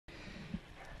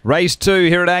Race 2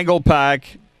 here at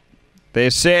Angle-Park.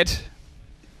 They're set.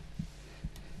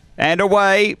 And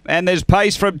away, and there's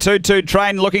pace from 2-2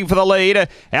 Train looking for the lead.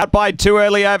 Out by too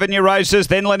early over Neurosis,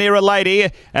 then Lanira Lady,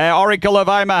 Oracle of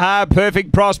Omaha,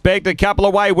 Perfect Prospect, a couple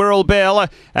away, Wirral Bell,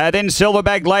 then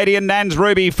Silverback Lady and Nans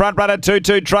Ruby, front runner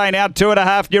 2-2 Train, out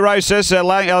 2.5 Neurosis, a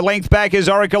length back is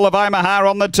Oracle of Omaha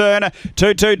on the turn,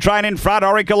 2-2 Train in front,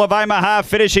 Oracle of Omaha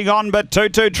finishing on, but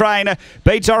 2-2 Train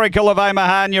beats Oracle of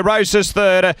Omaha, Neurosis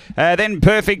third, then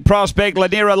Perfect Prospect,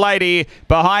 Lanira Lady,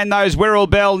 behind those Wirral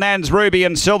Bell, Nans Ruby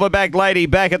and Silverback Lady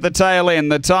back at the tail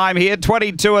end. The time here,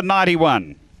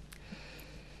 22:91.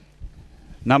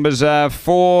 Numbers are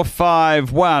 4,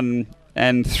 5, 1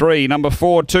 and 3. Number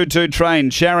 4, 2-2 Train,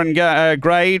 Sharon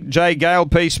Gray, J. Gale,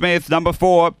 P. Smith. Number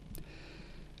 4,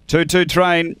 2-2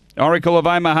 Train, Oracle of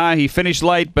Omaha. He finished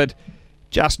late, but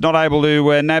just not able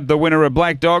to nab the winner of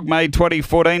Black Dog. May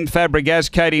 2014, Fabregas,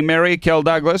 Katie Merry, Kel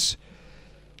Douglas.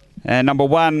 And number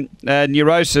 1,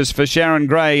 Neurosis for Sharon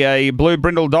Gray, a Blue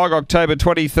Brindle Dog, October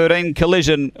 2013,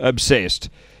 Collision Obsessed.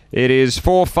 It is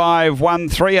 4, 5, 1,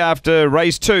 3 after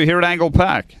race 2 here at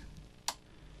Angle-Park.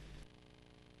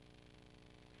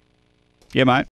 Yeah, mate.